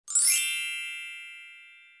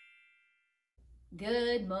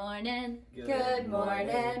Good morning. Good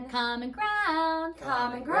morning. Common ground.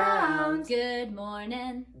 Common ground. Good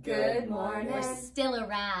morning. Good morning. We're still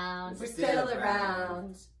around. We're still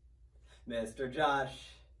around. Mr. Josh.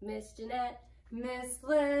 Miss Jeanette. Miss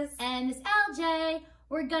Liz. And Miss LJ.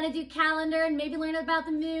 We're gonna do calendar and maybe learn about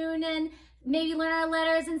the moon and maybe learn our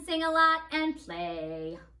letters and sing a lot and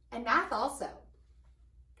play. And math also.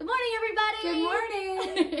 Good morning, everybody. Good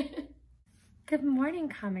morning. Good morning,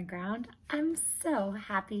 Common Ground. I'm so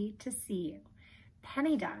happy to see you.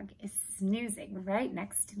 Penny Dog is snoozing right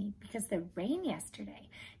next to me because the rain yesterday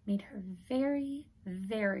made her very,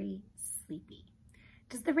 very sleepy.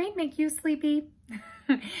 Does the rain make you sleepy?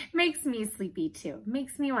 Makes me sleepy too.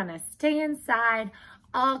 Makes me want to stay inside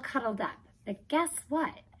all cuddled up. But guess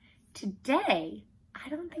what? Today, I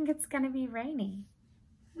don't think it's going to be rainy.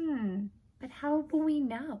 But how will we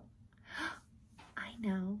know? I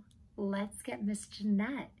know. Let's get Miss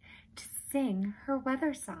Jeanette to sing her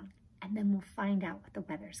weather song, and then we'll find out what the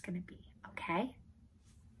weather's going to be, okay?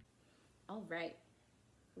 All right,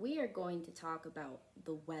 we are going to talk about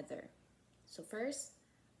the weather. So first,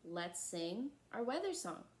 let's sing our weather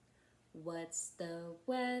song. What's the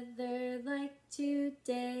weather like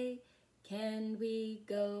today? Can we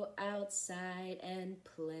go outside and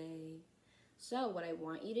play? So what I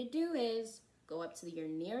want you to do is go up to your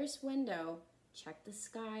nearest window, check the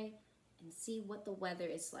sky, and see what the weather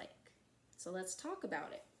is like. So let's talk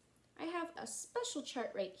about it. I have a special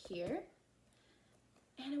chart right here,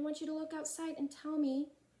 and I want you to look outside and tell me,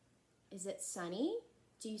 is it sunny?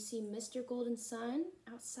 Do you see Mr. Golden Sun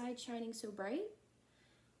outside shining so bright?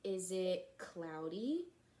 Is it cloudy?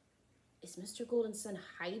 Is Mr. Golden Sun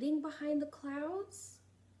hiding behind the clouds,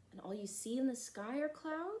 and all you see in the sky are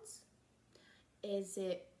clouds? Is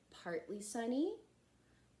it partly sunny?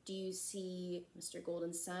 Do you see Mr.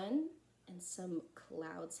 Golden Sun and some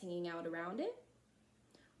clouds hanging out around it?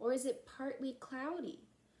 Or is it partly cloudy?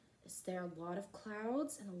 Is there a lot of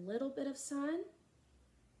clouds and a little bit of sun?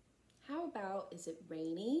 How about, is it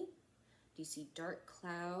rainy? Do you see dark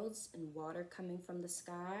clouds and water coming from the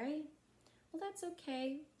sky? Well, that's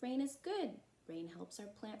okay. Rain is good. Rain helps our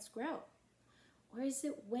plants grow. Or is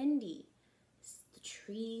it windy? Is the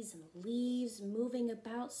trees and the leaves moving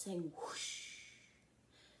about saying whoosh?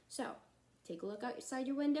 So, take a look outside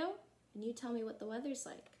your window and you tell me what the weather's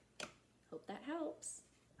like. Hope that helps.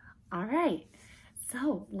 All right,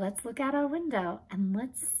 so let's look out our window and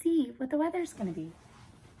let's see what the weather's going to be.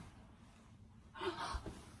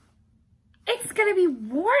 It's going to be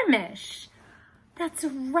warmish. That's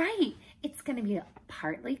right. It's going to be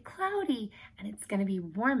partly cloudy and it's going to be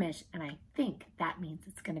warmish. And I think that means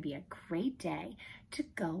it's going to be a great day to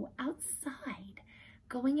go outside.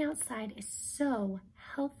 Going outside is so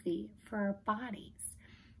healthy for our bodies.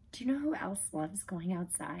 Do you know who else loves going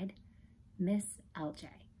outside? Miss LJ.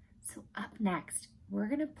 So up next, we're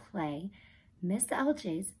going to play Miss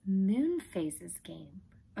LJ's Moon Phases game.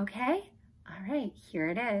 Okay? All right, here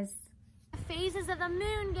it is. Phases of the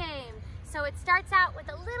moon game. So it starts out with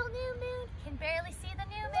a little new moon, can barely see the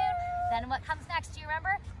new moon. Then what comes next, do you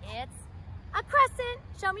remember? It's a crescent.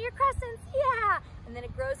 Show me your crescents. Yeah. And then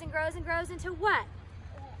it grows and grows and grows into what?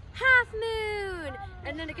 Half moon.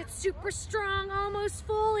 And then it gets super strong, almost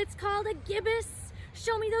full. It's called a gibbous.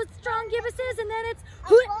 Show me those strong gibbuses. And then it's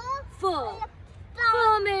full.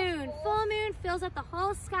 Full moon. Full moon fills up the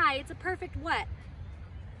whole sky. It's a perfect what?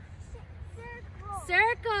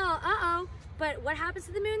 Circle. Uh-oh. But what happens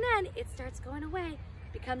to the moon then? It starts going away.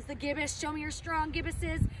 Becomes the gibbous. Show me your strong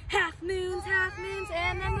gibbuses. Half moons,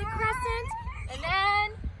 and then the crescent, and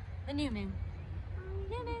then the new moon.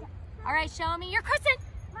 New moon. All right, show me your crescent.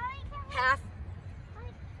 Half.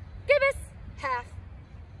 Gibbous. Half.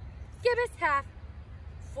 Gibbous. Half.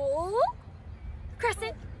 Full.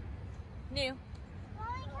 Crescent. New.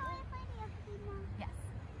 Yes.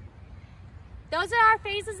 Those are our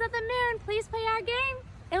phases of the moon. Please play our game.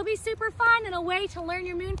 It'll be super fun and a way to learn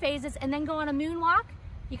your moon phases and then go on a moon walk.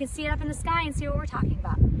 You can see it up in the sky and see what we're talking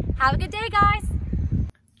about. Have a good day, guys.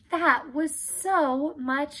 That was so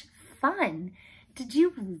much fun. Did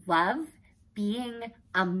you love being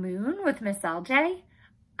a moon with Miss LJ?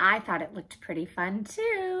 I thought it looked pretty fun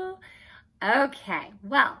too. Okay,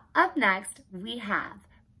 well, up next we have,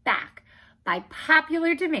 back by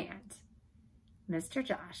popular demand, Mr.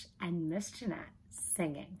 Josh and Miss Jeanette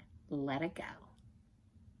singing Let It Go.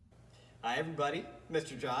 Hi everybody,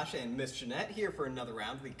 Mr. Josh and Miss Jeanette here for another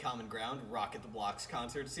round of the Common Ground Rocket the Blocks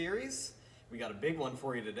concert series. We got a big one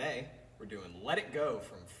for you today. We're doing Let It Go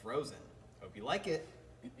from Frozen. Hope you like it.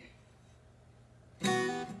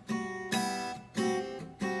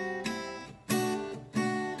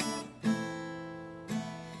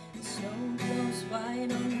 Snow goes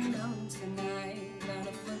light on the mountain tonight, not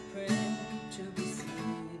a footprint to be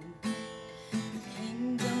seen. The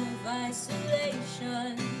kingdom of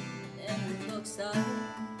isolation, and it looks like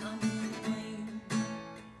I'm the queen.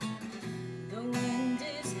 The wind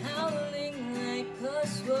is howling like a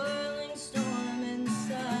swirling storm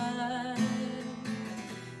inside.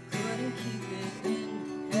 Couldn't keep it in,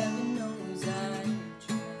 heaven knows I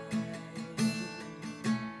tried.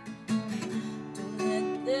 Don't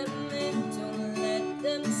let them in, don't let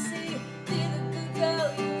them see. Be the good girl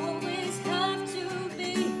you always have to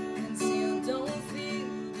be. Conceal, don't feel,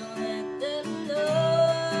 don't let them know.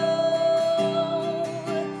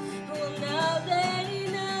 Well, now they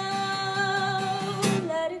know.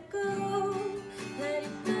 Let it go, let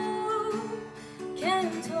it go.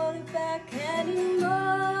 Can't hold it back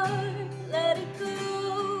anymore. Let it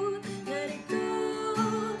go, let it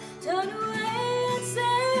go. Turn away and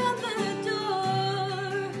say on the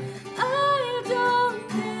door, I don't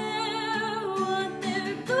care what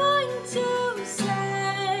they're going to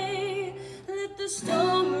say. Let the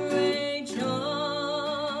storm rage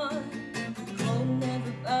on. The cold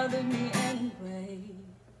never bothered me anyway.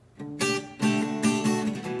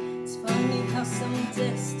 It's funny how some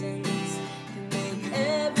distance can make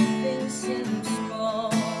everything seem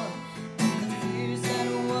small. And the fears that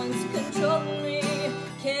once controlled me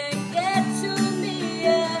can't get to me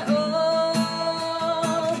at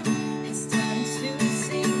all. It's time to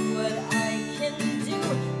see what I can do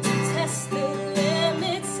to test the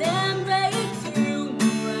limits and break through. No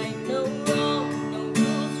right, no wrong, no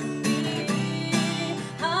rules for me.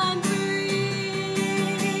 I'm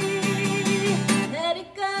free. Let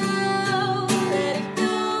it go, let it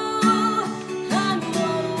go. I'm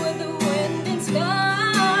one with the wind and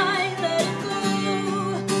sky. Let it go,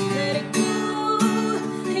 let it go.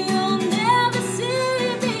 You'll never see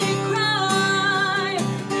me cry.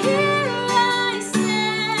 Here I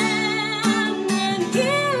stand, and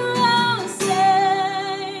here I'll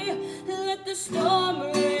stay. Let the storm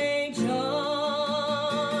rage on.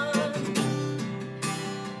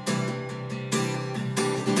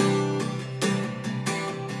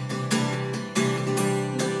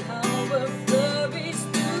 The power flurries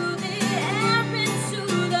through the air into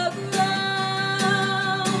the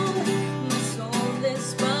ground. My soul is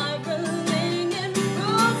spiraling and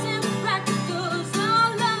frozen fractals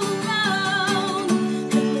all around.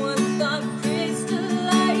 And one thought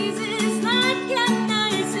crystallizes like an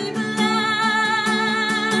icy blast.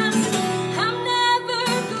 I'm never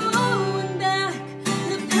going back.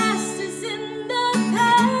 The past is in the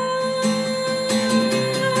past.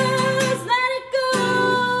 Let it go,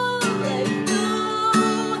 let it go.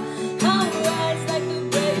 I'll rise like the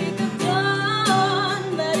break of dawn.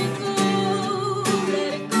 Let it go,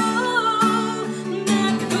 let it go.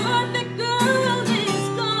 That perfect girl is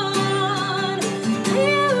gone.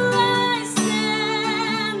 Here I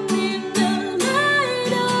stand in the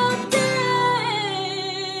light of day.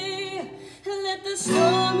 Let the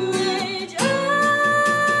storm rage on.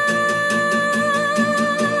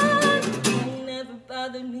 It never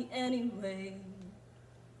bothered me anyway.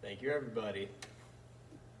 Thank you, everybody.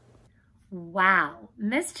 Wow,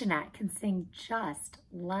 Miss Jeanette can sing just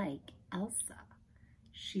like Elsa.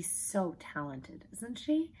 She's so talented, isn't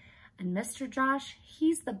she? And Mr. Josh,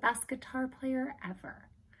 he's the best guitar player ever.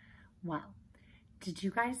 Well, did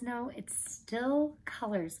you guys know it's still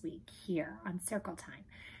Colors Week here on Circle Time?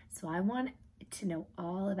 So I want to know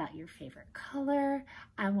all about your favorite color.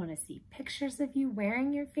 I want to see pictures of you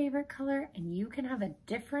wearing your favorite color, and you can have a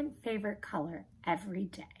different favorite color every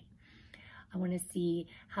day. I want to see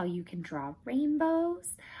how you can draw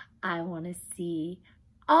rainbows. I want to see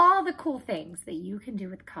all the cool things that you can do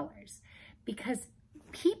with colors, because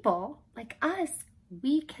people like us,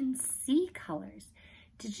 we can see colors.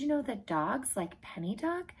 Did you know that dogs like Penny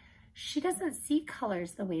Dog, she doesn't see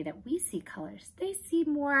colors the way that we see colors. They see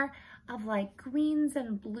more of like greens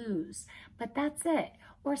and blues, but that's it.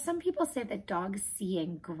 Or some people say that dogs see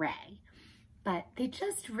in gray, but they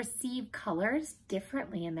just receive colors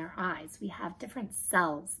differently in their eyes. We have different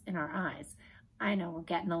cells in our eyes. I know we're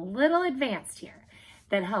getting a little advanced here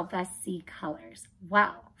that help us see colors.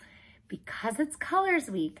 Well, because it's Colors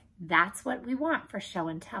Week, that's what we want for show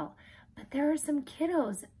and tell. But there are some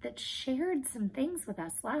kiddos that shared some things with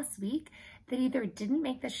us last week that either didn't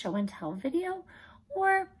make the show and tell video,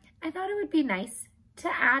 or I thought it would be nice to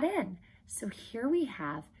add in. So here we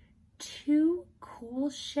have 2 cool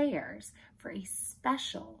shares for a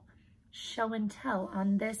special show and tell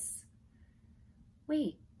on this,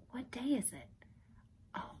 wait, what day is it?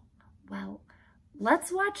 Oh, well,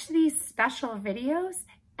 let's watch these special videos,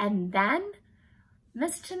 and then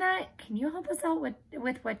Miss Jeanette, can you help us out with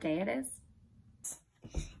what day it is?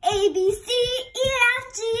 A, B, C, E, F,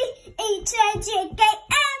 G, H, I, J, K,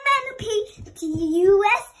 M, N, P, Q, U,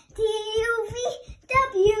 S, T, U, V,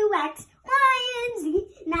 W, X, Y, and Z.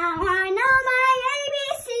 Now I know my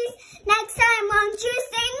ABCs. Next time, won't you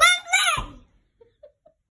sing with me?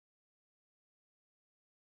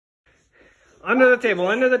 Under the table,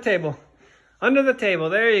 under the table. Under the table,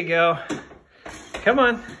 there you go. Come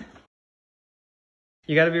on.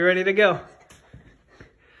 You gotta be ready to go.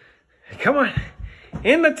 Come on.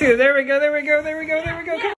 In the two, there we go, there we go, there we go, there we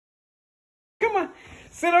go. Come on,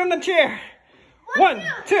 sit on the chair. 1,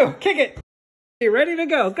 2, kick it. You ready to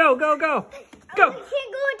go? Go, go, go. Go. I can't go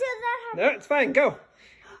into that. No, it's fine, go.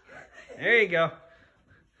 There you go.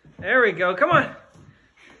 There we go, come on.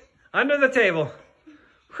 Under the table.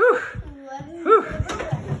 Whew. Whew.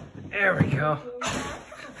 There we go.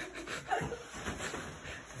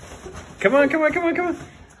 Come on, come on, come on, come on.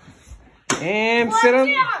 And sit on.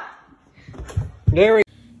 There we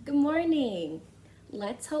go. Good morning.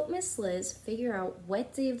 Let's help Miss Liz figure out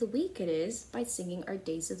what day of the week it is by singing our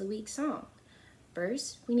Days of the Week song.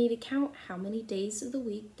 First, we need to count how many days of the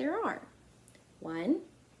week there are. 1,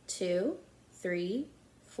 2, 3,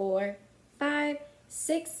 4, 5,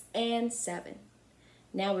 6, and 7.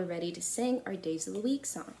 Now we're ready to sing our Days of the Week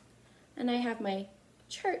song. And I have my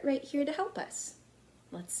chart right here to help us.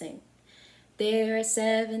 Let's sing. There are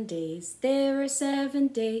 7 days, there are 7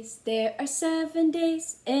 days, there are 7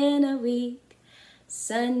 days in a week.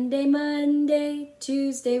 Sunday, Monday,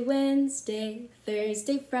 Tuesday, Wednesday,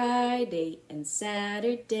 Thursday, Friday, and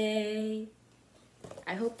Saturday.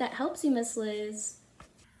 I hope that helps you, Miss Liz.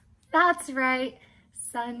 That's right.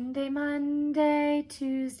 Sunday, Monday,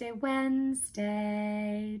 Tuesday,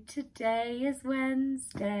 Wednesday. Today is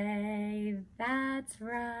Wednesday. That's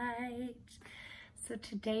right. So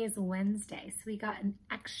today is Wednesday. So we got an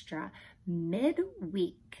extra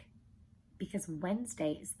midweek because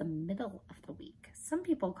Wednesday is the middle of the week. Some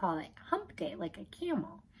people call it hump day, like a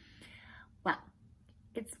camel. Well,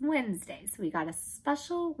 it's Wednesday. So we got a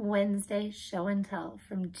special Wednesday show and tell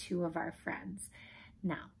from 2 of our friends.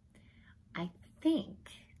 Now, I think,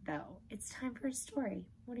 though, it's time for a story.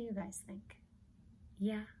 What do you guys think?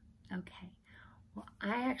 Yeah? Okay. Well,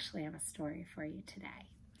 I actually have a story for you today,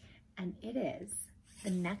 and it is the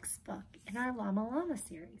next book in our Llama Llama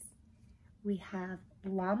series. We have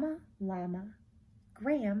Llama Llama,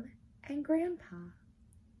 Graham, and Grandpa.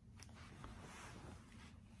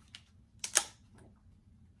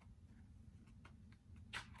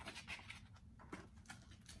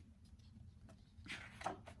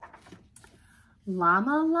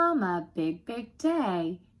 Llama Llama, big, big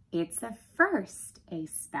day. It's a first, a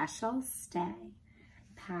special stay.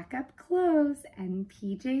 Pack up clothes and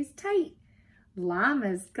PJs tight.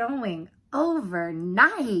 Llama's going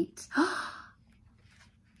overnight.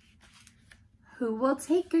 Who will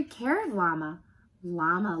take good care of Llama?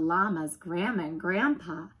 Llama Llama's Grandma and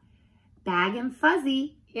Grandpa. Bag and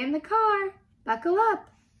Fuzzy in the car. Buckle up.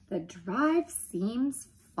 The drive seems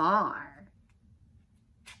far.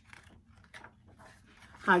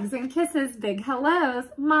 Hugs and kisses, big hellos.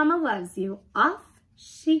 Mama loves you. Off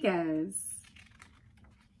she goes.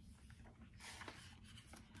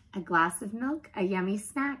 A glass of milk, a yummy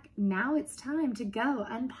snack. Now it's time to go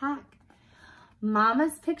unpack.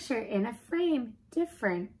 Mama's picture in a frame,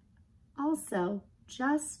 different, also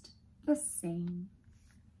just the same.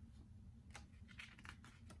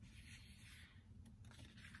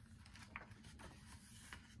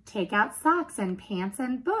 Take out socks and pants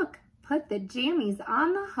and book. Put the jammies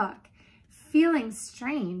on the hook. Feeling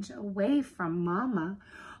strange away from Mama.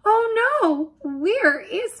 Oh no, where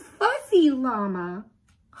is Fuzzy Llama?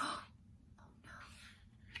 Oh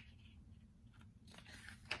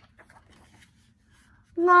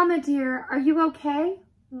no. Llama dear, are you okay?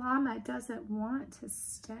 Llama doesn't want to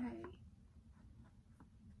stay.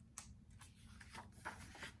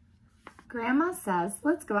 Grandma says,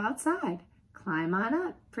 let's go outside. Climb on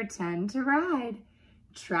up, pretend to ride.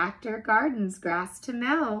 Tractor gardens, grass to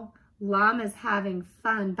mow. Llama's having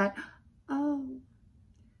fun, but oh,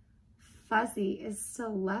 Fuzzy is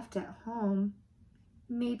still left at home.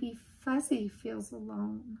 Maybe Fuzzy feels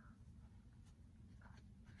alone.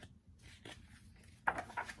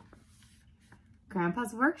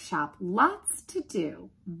 Grandpa's workshop, lots to do.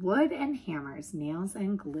 Wood and hammers, nails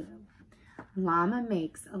and glue. Llama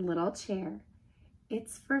makes a little chair.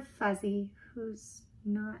 It's for Fuzzy, who's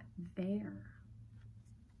not there.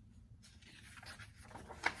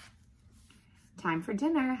 Time for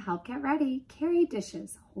dinner, help get ready. Carry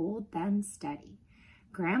dishes, hold them steady.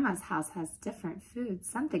 Grandma's house has different food,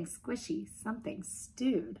 something squishy, something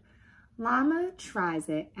stewed. Llama tries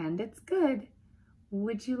it and it's good.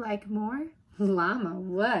 Would you like more? Llama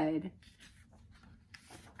would.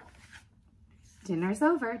 Dinner's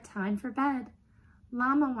over, time for bed.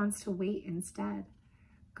 Llama wants to wait instead.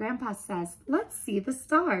 Grandpa says, let's see the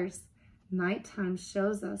stars. Nighttime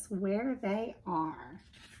shows us where they are.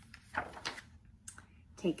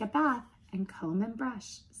 Take a bath and comb and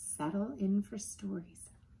brush. Settle in for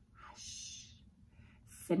stories. Hush.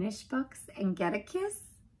 Finish books and get a kiss.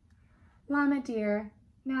 Llama dear,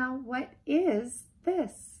 now what is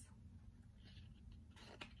this?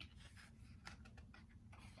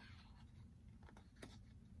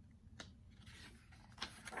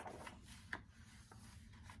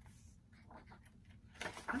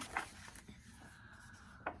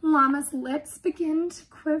 Llama's lips begin to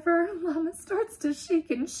quiver. Llama starts to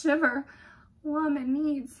shake and shiver. Llama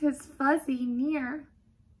needs his Fuzzy near,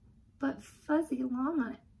 but Fuzzy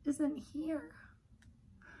Llama isn't here.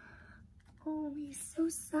 Oh, he's so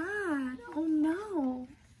sad. Oh no.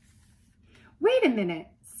 Wait a minute.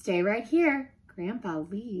 Stay right here. Grandpa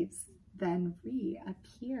leaves, then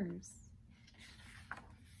reappears.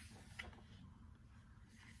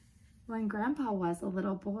 When Grandpa was a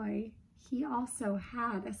little boy, he also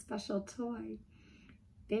had a special toy.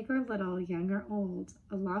 Big or little, young or old,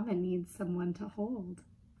 a llama needs someone to hold.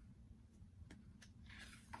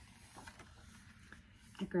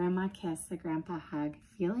 A grandma kiss, a grandpa hug,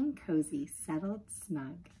 feeling cozy, settled,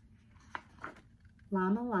 snug.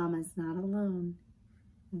 Llama's not alone.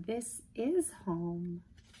 This is home.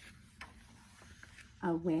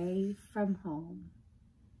 Away from home.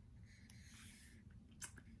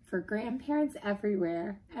 For grandparents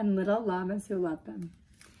everywhere and little llamas who love them.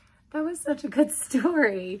 That was such a good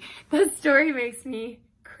story. That story makes me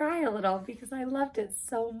cry a little because I loved it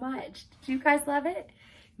so much. Did you guys love it?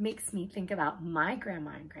 Makes me think about my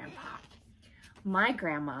grandma and grandpa. My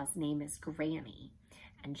grandma's name is Granny,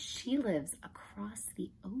 and she lives across the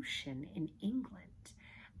ocean in England.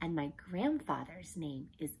 And my grandfather's name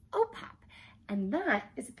is Opop, and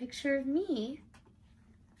that is a picture of me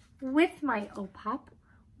with my Opop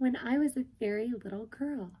when I was a very little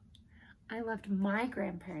girl. I loved my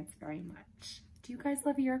grandparents very much. Do you guys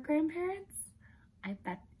love your grandparents? I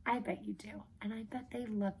bet you do, and I bet they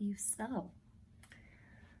love you so.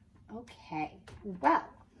 Okay, well,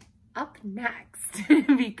 up next,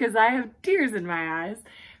 because I have tears in my eyes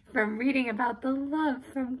from reading about the love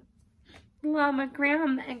from Llama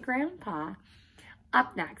Graham and Grandpa.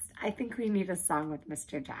 Up next, I think we need a song with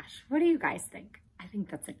Mr. Josh. What do you guys think? I think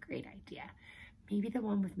that's a great idea. Maybe the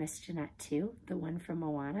one with Miss Jeanette too, the one from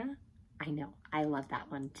Moana. I know, I love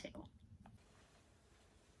that one too.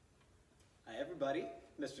 Hi everybody,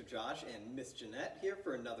 Mr. Josh and Miss Jeanette here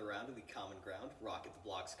for another round of the Common Ground Rock at the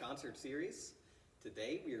Blocks concert series.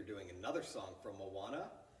 Today we are doing another song from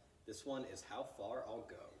Moana. This one is How Far I'll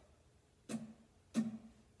Go.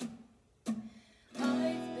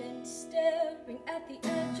 I've been staring at the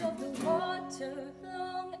edge of the water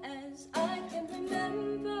long as I can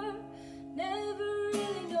remember, never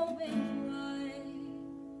really knowing why.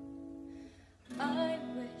 I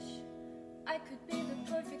wish I could be the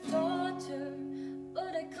perfect daughter,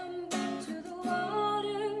 but I come back to the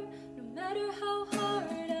water no matter how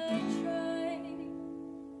hard I try.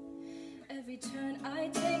 Every turn I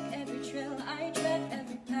take, every trail I tread,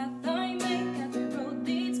 every path I make, every road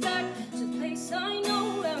leads back to the place I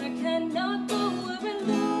know where I cannot go, where I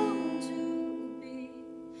long to be.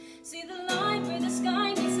 See the line where the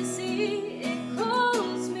sky meets the sea, it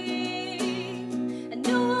calls me, and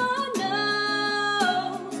no one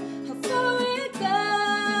knows how far it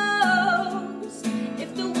goes.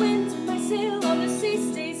 If the wind of my sail on the sea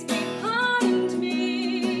stays behind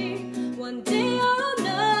me, one day I'll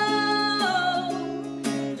know.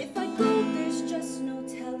 If I go, there's just no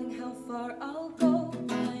telling how far I'll go.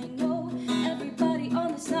 I know everybody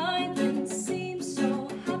on this island seems so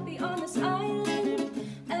happy on this island.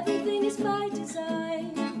 Everything is by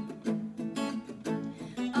design.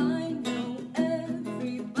 I know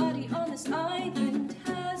everybody on this island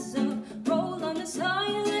has a role on this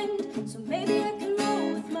island, so maybe I can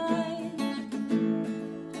roll with mine.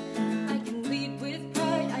 I can lead with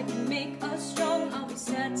pride, I can make us strong. I'll be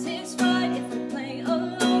satisfied if I play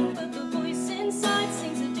alone, but the voice inside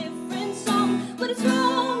sings a different song. What is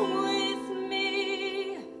wrong with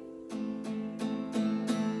me?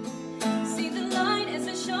 See the light as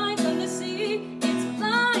it shines on the sea, it's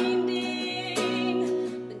blinding,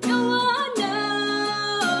 but no one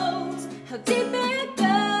knows how deep it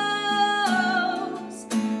goes.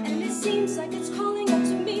 And it seems like it's calling out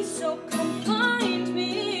to me, so come find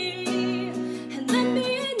me and let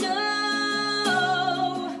me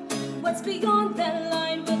know what's beyond that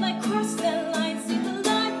line. Will I cross that line? See the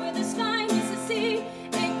line where the sky meets the sea,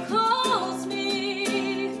 it calls me.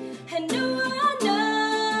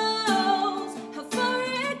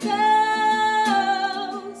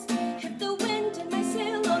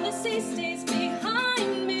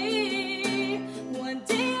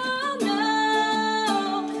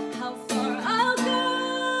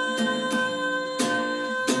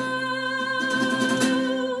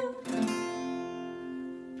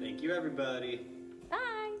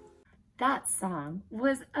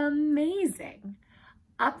 was amazing.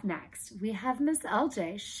 Up next, we have Miss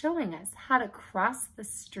LJ showing us how to cross the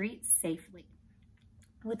street safely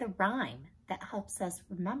with a rhyme that helps us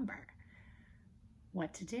remember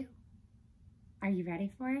what to do. Are you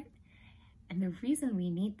ready for it? And the reason we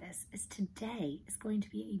need this is today is going to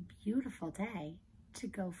be a beautiful day to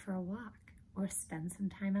go for a walk or spend some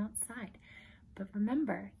time outside. But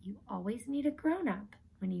remember, you always need a grown-up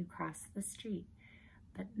when you cross the street.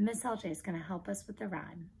 But Miss LJ is going to help us with the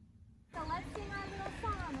rhyme. So let's sing our little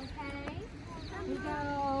song, okay? We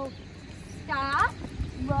go, stop,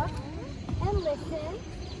 look, and listen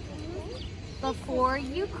before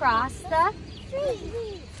you cross the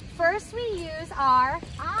street. First we use our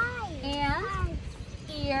eyes and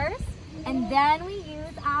ears, and then we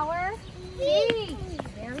use our feet.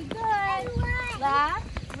 Very good.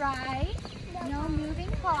 Left, right, no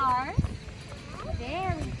moving cars.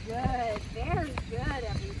 Very good,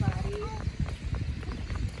 everybody.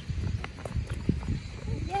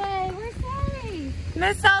 Yay, we're safe.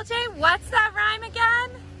 Miss LJ, what's that rhyme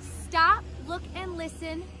again? Stop, look, and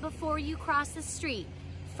listen before you cross the street.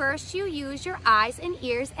 First you use your eyes and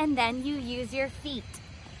ears, and then you use your feet.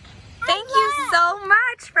 Thank you so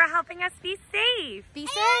much for helping us be safe. Be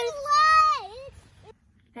safe.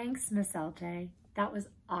 Thanks, Miss LJ. That was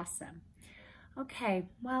awesome. Okay,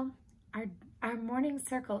 well, our morning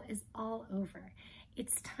circle is all over.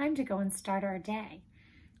 It's time to go and start our day.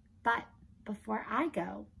 But before I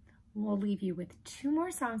go, we'll leave you with 2 more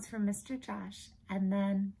songs from Mr. Josh, and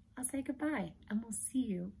then I'll say goodbye, and we'll see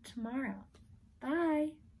you tomorrow.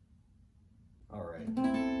 Bye. All right.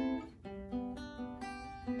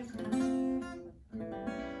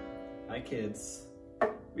 Hi, kids.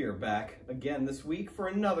 We are back again this week for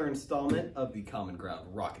another installment of the Common Ground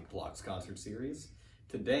Rocket Blocks concert series.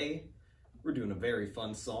 Today, we're doing a very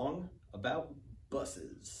fun song about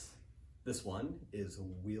buses. This one is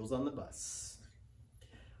Wheels on the Bus.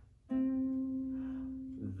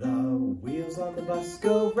 The wheels on the bus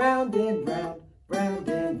go round and round, round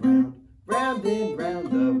and round, round and round.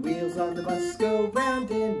 The wheels on the bus go round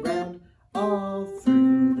and round, all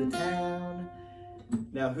through the town.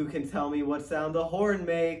 Now who can tell me what sound the horn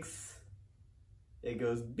makes? It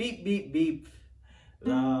goes beep, beep, beep.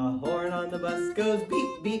 The horn on the bus goes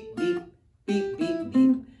beep, beep, beep, beep, beep,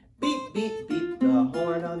 beep, beep, beep, beep. The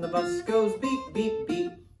horn on the bus goes beep, beep,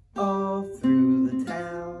 beep, all through the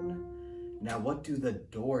town. Now what do the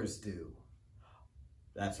doors do?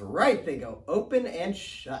 That's right, they go open and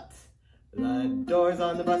shut. The doors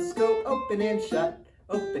on the bus go open and shut,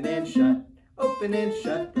 open and shut, open and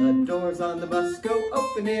shut. The doors on the bus go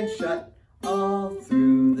open and shut, all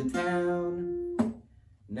through the town.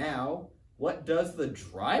 Now, what does the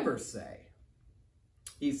driver say?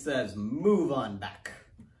 He says, move on back.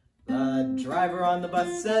 The driver on the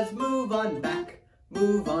bus says, move on back,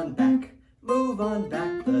 move on back, move on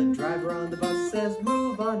back. The driver on the bus says,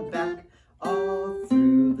 move on back, all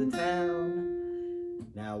through the town.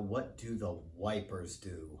 Now, what do the wipers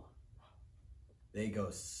do? They go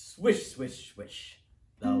swish, swish, swish.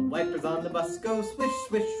 The wipers on the bus go swish,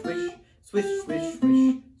 swish, swish, swish, swish,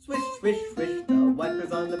 swish, swish, swish, swish. The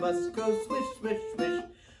wipers on the bus go swish, swish, swish,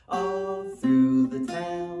 all through the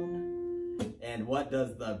town. And what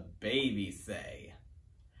does the baby say?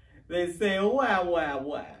 They say wah, wah,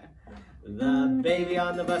 wah. The baby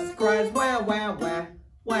on the bus cries wah, wah, wah,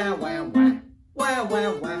 wah, wah, wah, wah,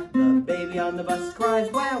 wah, wah. The baby on the bus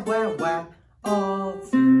cries wah, wah, wah, all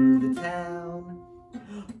through the town.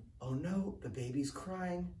 Oh no, the baby's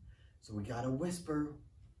crying, so we gotta whisper.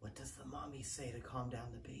 What does the mommy say to calm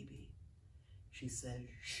down the baby? She says,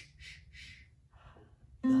 shh, shh, shh.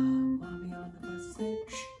 The mommy on the bus said,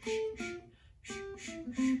 shh, shh, shh, shh,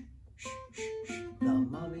 shh, shh, shh, shh. The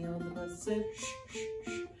mommy on the bus said, shh, shh,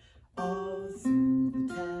 shh, all through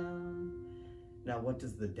the town. Now what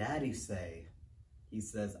does the daddy say? He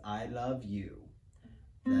says, I love you.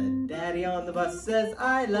 The daddy on the bus says,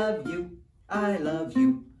 I love you, I love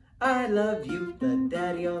you, I love you. The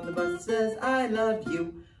daddy on the bus says, I love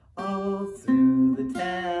you, all through the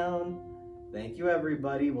town. Thank you,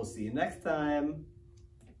 everybody. We'll see you next time.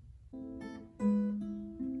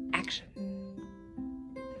 Action.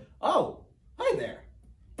 Oh, hi there.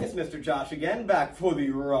 It's Mr. Josh again, back for the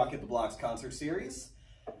Rocket the Blocks concert series.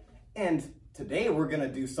 And today we're going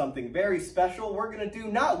to do something very special. We're going to do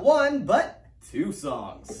not 1, but 2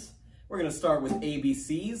 songs. We're going to start with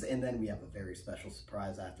ABCs, and then we have a very special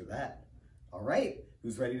surprise after that. All right,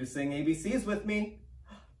 who's ready to sing ABCs with me?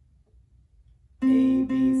 A,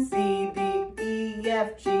 B, C, D, E,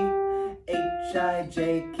 F, G, H, I,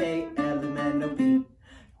 J, K, L, M, N, O, P,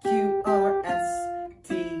 Q, R, S,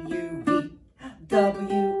 T, U, V,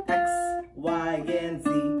 W, X, Y, and and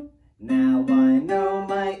Z. Now I know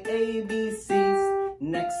my ABCs.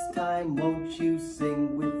 Next time, won't you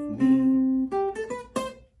sing with me?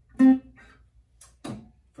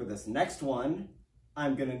 For this next one,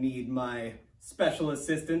 I'm gonna need my special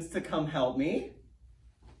assistants to come help me.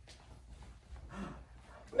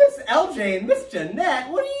 Miss LJ and Miss Jeanette,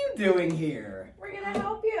 what are you doing here? We're gonna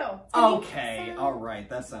help you. Okay, all right,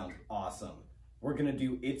 that sounds awesome. We're gonna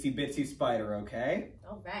do Itsy Bitsy Spider, okay?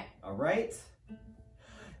 All right. All right.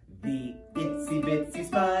 The itsy bitsy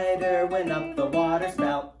spider went up the water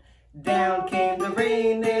spout. Down came the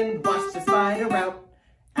rain and washed the spider out.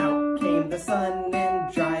 Out came the sun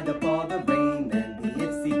and dried up all the rain. And the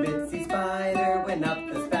itsy bitsy spider went up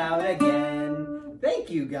the spout again.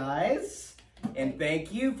 Thank you, guys. And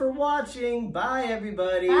thank you for watching. Bye,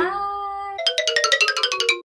 everybody. Bye.